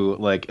 too, who,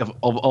 like, of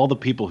all the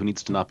people who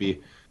needs to not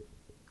be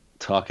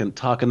talking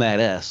that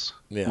S,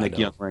 Nick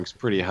Young ranks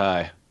pretty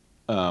high.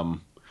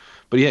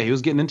 But yeah, he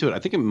was getting into it. I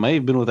think it might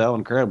have been with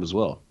Alan Crabb as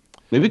well.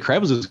 Maybe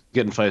Crabb was just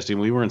getting feisty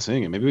and we weren't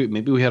seeing it.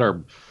 Maybe we had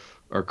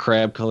our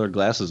crab-colored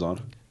glasses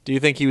on. Do you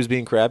think he was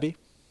being crabby?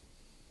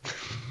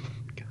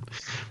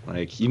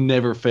 Like, you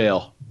never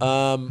fail.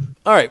 All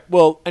right.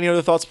 Well, any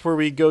other thoughts before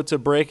we go to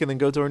break and then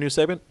go to our new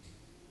segment?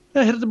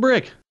 Yeah, hit the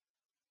break.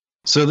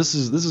 So this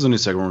is a new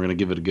segment. We're going to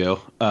give it a go.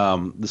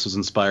 This was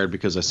inspired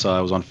because I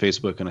was on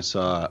Facebook and I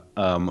saw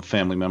a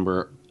family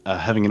member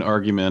having an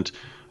argument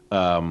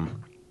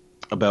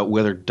about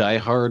whether Die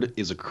Hard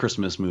is a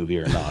Christmas movie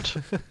or not,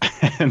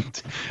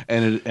 and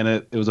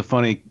it was a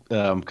funny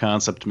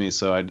concept to me.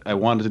 So I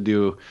wanted to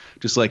do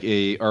just like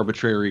a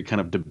arbitrary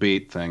kind of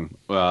debate thing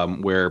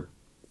where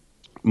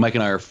Mike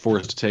and I are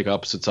forced to take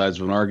opposite sides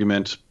of an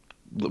argument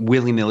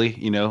willy nilly,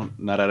 you know,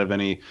 not out of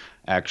any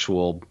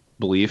actual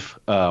belief.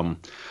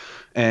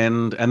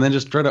 And then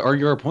just try to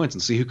argue our points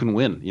and see who can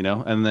win, you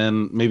know. And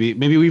then maybe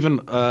we even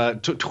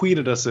tweet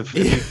at us if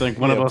you think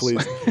one of us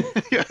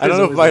I don't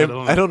know if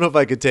I don't know if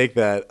I could take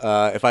that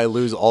if I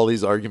lose all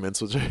these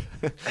arguments, which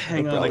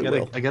Hang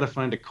on, I gotta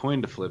find a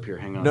coin to flip here.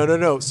 Hang on.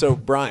 No. So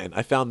Brian,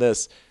 I found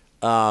this.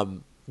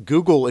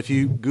 Google, if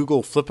you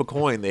Google flip a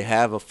coin, they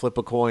have a flip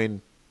a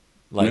coin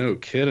No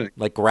kidding.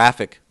 like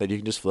graphic that you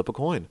can just flip a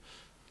coin.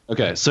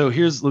 Okay, so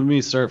let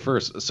me start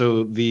first.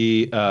 So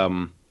the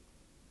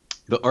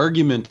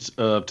argument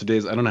of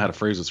today's, I don't know how to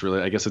phrase this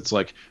really. I guess it's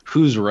like,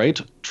 who's right,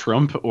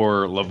 Trump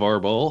or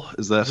LeVar Ball?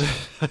 Is that?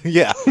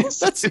 Yeah,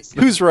 that's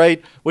who's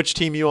right. Which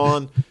team you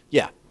on?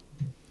 Yeah,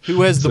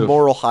 who has the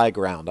moral high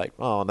ground?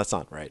 That's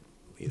not right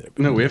either.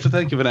 No, we have to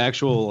think of an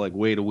actual like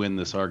way to win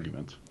this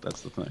argument.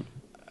 That's the thing.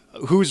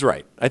 Who's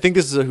right? I think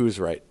this is a who's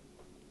right.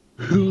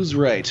 Who's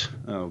right?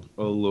 Oh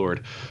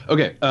Lord.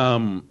 Okay.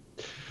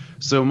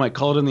 So Mike,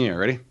 call it in the air.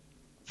 Ready?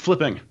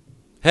 Flipping.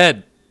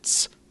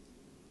 Heads.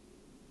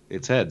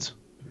 It's heads.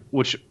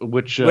 Which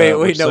wait,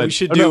 which no, side? we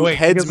should Oh, do no, wait,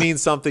 heads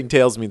means something,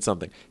 tails means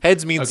something.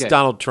 Heads means Okay.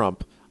 Donald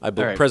Trump.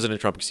 right. President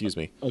Trump, excuse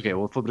me. Okay,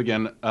 we'll flip it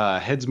again.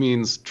 Heads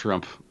means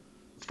Trump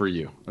for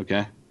you.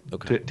 Okay.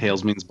 Okay.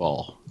 Tails means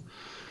ball.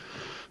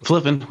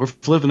 Flipping. We're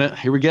flipping it.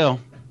 Here we go.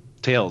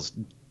 Tails.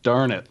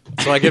 Darn it.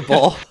 So I get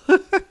ball.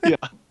 Yeah.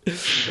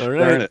 All right.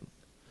 Darn it.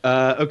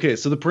 Okay,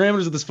 so the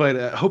parameters of this fight,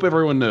 I hope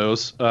everyone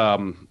knows.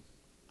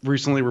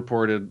 Recently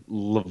reported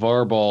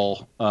LeVar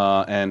Ball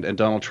and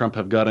Donald Trump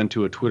have got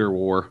into a Twitter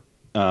war,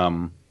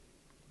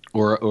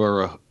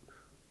 or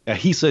a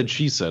he said,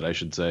 she said, I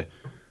should say,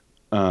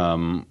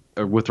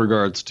 with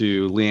regards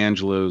to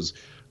LiAngelo's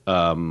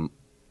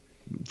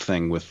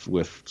thing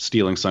with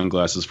stealing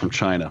sunglasses from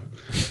China.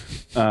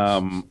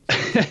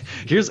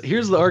 Here's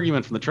the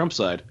argument from the Trump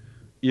side.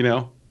 You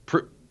know,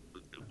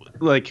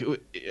 like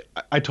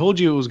I told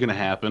you it was going to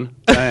happen,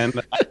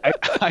 and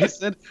I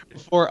said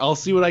before, I'll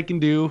see what I can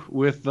do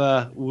with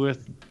the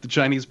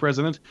Chinese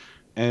president,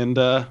 and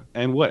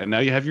what? And now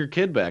you have your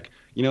kid back.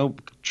 You know,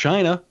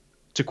 China,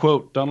 to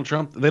quote Donald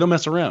Trump, they don't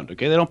mess around.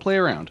 Okay, they don't play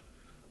around.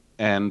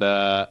 And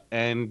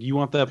you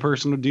want that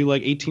person to do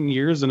like 18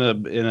 years in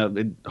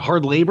a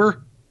hard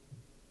labor,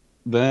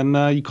 then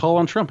you call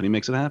on Trump and he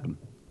makes it happen.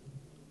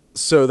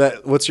 So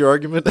what's your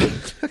argument?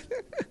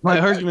 My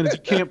argument is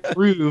you can't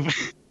prove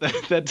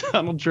that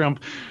Donald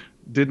Trump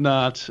did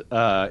not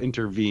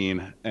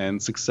intervene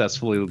and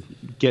successfully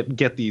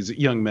get these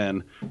young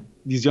men,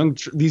 these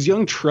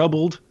young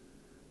troubled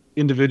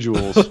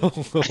individuals.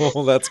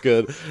 Oh, that's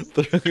good.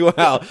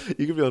 Wow,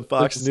 you could be on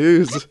Fox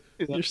News.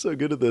 You're so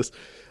good at this.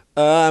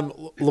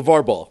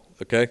 LeVar Ball,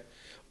 okay?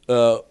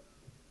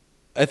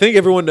 I think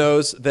everyone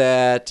knows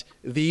that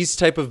these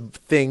type of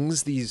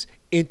things, these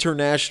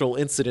international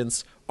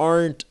incidents,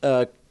 aren't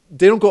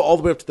they don't go all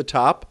the way up to the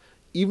top,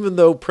 even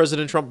though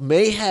President Trump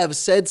may have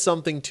said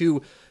something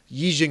to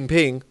Xi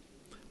Jinping,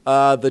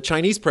 the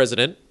Chinese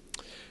president.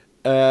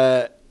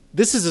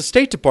 This is a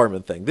State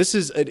Department thing. This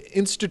is an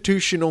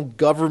institutional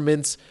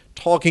governments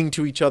talking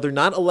to each other,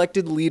 not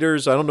elected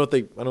leaders. I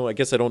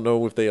guess I don't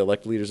know if they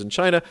elect leaders in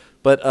China,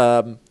 but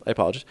I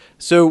apologize.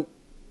 So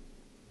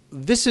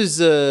this is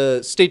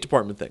a State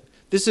Department thing.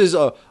 This is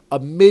a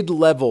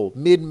mid-level,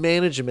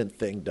 mid-management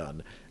thing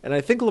done. And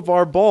I think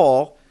LeVar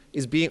Ball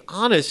is being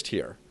honest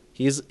here.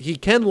 He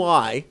can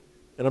lie,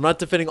 and I'm not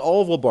defending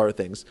all of LeVar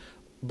things,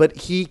 but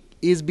he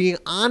is being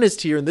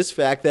honest here in this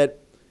fact that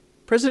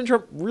President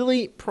Trump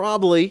really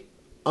probably,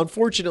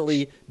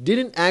 unfortunately,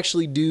 didn't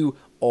actually do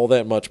all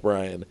that much,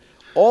 Brian.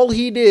 All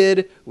he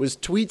did was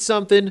tweet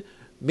something,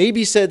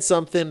 maybe said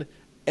something,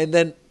 and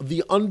then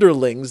the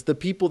underlings, the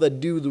people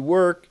that do the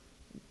work,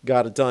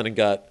 got it done and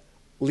got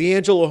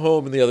LiAngelo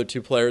home and the other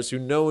two players who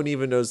no one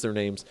even knows their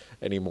names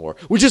anymore,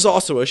 which is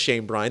also a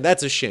shame, Brian.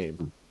 That's a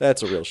shame.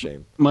 That's a real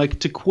shame. Mike,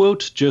 to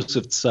quote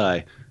Joseph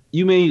Tsai,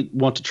 you may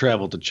want to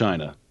travel to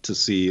China to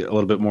see a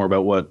little bit more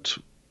about what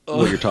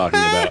you're talking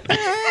about.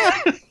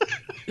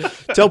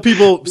 Tell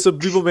people, some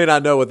people may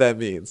not know what that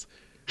means.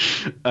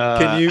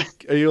 Are you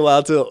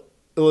allowed to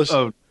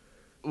illustrate?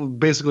 Oh,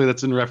 basically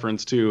that's in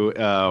reference to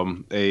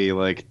a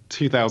like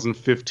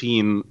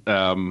 2015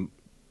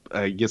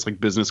 I guess like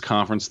business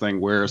conference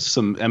thing where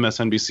some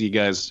MSNBC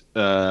guys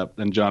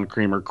and John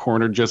Kramer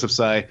cornered Joseph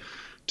Tsai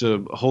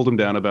to hold him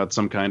down about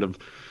some kind of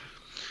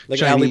Like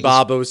Chinese,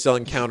 Alibaba was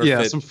selling counterfeit.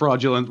 yeah, some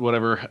fraudulent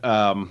whatever.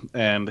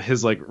 And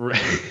his like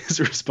his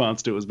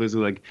response to it was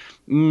basically like,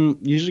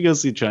 you should go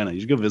see China.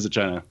 You should go visit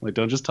China. Like,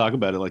 don't just talk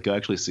about it. Like, go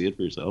actually see it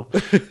for yourself.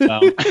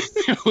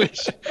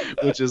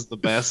 Which is the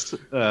best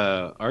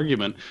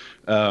argument.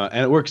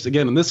 And it works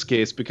again in this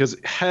case because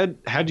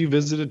had you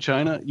visited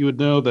China, you would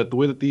know that the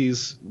way that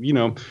these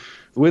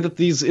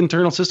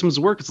internal systems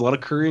work, it's a lot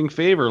of currying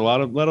favor, a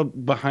lot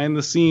of behind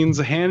the scenes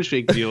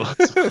handshake deals.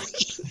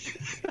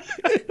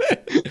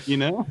 You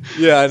know?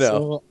 Yeah, I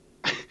know.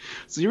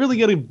 So you really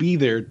got to be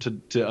there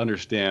to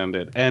understand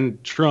it.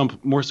 And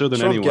Trump, more so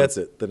than anyone, gets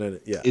it.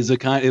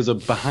 Is a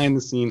behind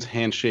the scenes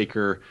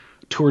handshaker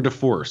tour de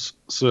force.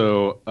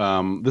 So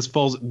this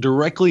falls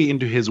directly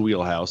into his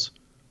wheelhouse,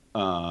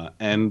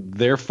 and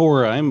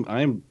therefore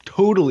I'm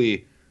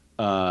totally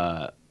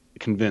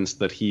convinced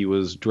that he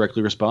was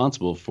directly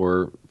responsible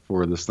for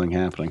for this thing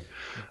happening.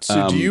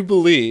 So do you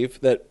believe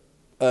that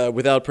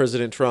without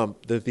President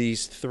Trump, that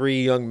these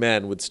three young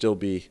men would still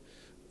be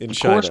in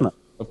China? Of course not.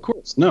 Of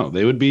course, no.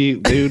 They would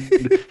be.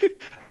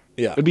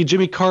 Yeah. It'd be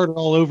Jimmy Carter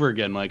all over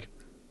again, Mike.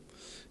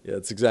 Yeah,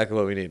 that's exactly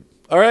what we need.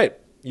 All right.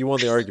 You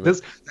won the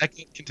argument. That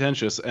gets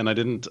contentious, and I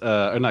didn't,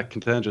 or not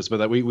contentious, but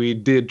that we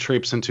did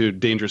traipse into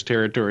dangerous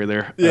territory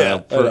there. Yeah,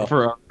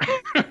 for our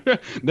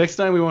next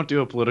time we won't do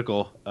a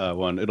political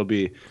one. It'll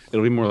be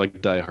more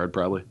like Die Hard,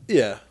 probably.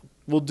 Yeah,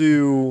 we'll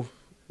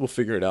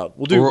figure it out.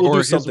 We'll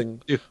do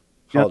something.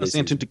 Giannis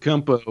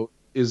Antetokounmpo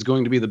is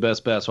going to be the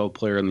best basketball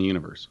player in the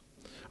universe.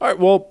 All right,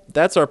 well,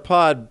 that's our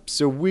pod.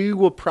 So we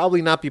will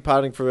probably not be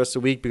podding for the rest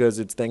of the week because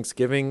it's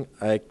Thanksgiving.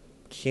 I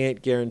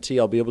can't guarantee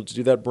I'll be able to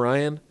do that,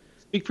 Brian.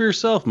 Speak for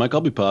yourself, Mike.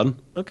 I'll be podding.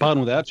 Okay.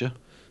 Podding without you.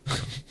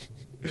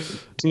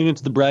 Tune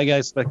into the Brag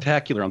Guys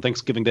Spectacular on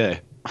Thanksgiving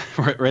Day.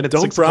 right at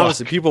Don't 6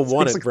 promise o'clock. it. People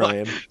want it, 6 o'clock-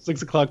 Brian.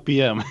 6 o'clock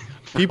p.m.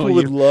 People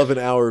would love an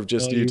hour of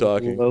just you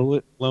talking.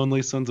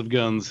 Lonely sons of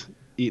guns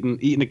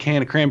eating a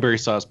can of cranberry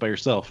sauce by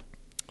yourself.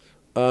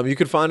 You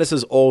can find us,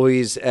 as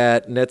always,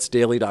 at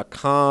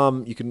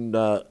netsdaily.com. You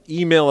can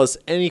email us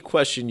any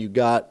question you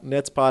got,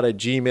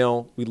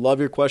 netspod@gmail.com. We love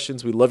your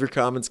questions. We love your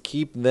comments.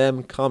 Keep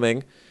them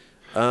coming.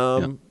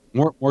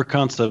 More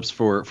concepts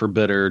for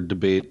better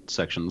debate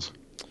sections,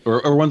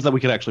 or ones that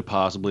we could actually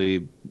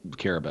possibly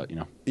care about.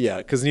 Yeah,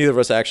 because neither of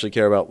us actually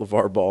care about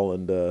LeVar Ball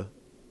and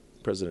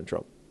President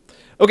Trump.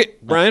 Okay,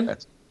 Brian.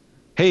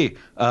 Hey,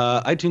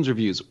 iTunes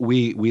reviews.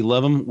 We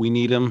love them. We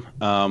need them.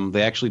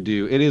 They actually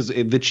do. It is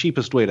the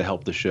cheapest way to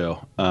help the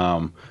show.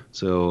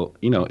 So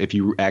if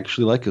you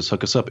actually like us,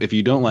 hook us up. If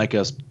you don't like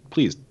us,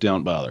 please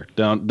don't bother.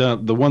 Don't. The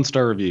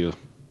 1-star review,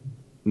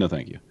 no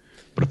thank you.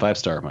 But a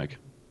 5-star, Mike,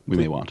 we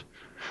may want.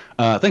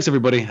 Thanks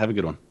everybody. Have a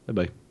good one. Bye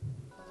bye.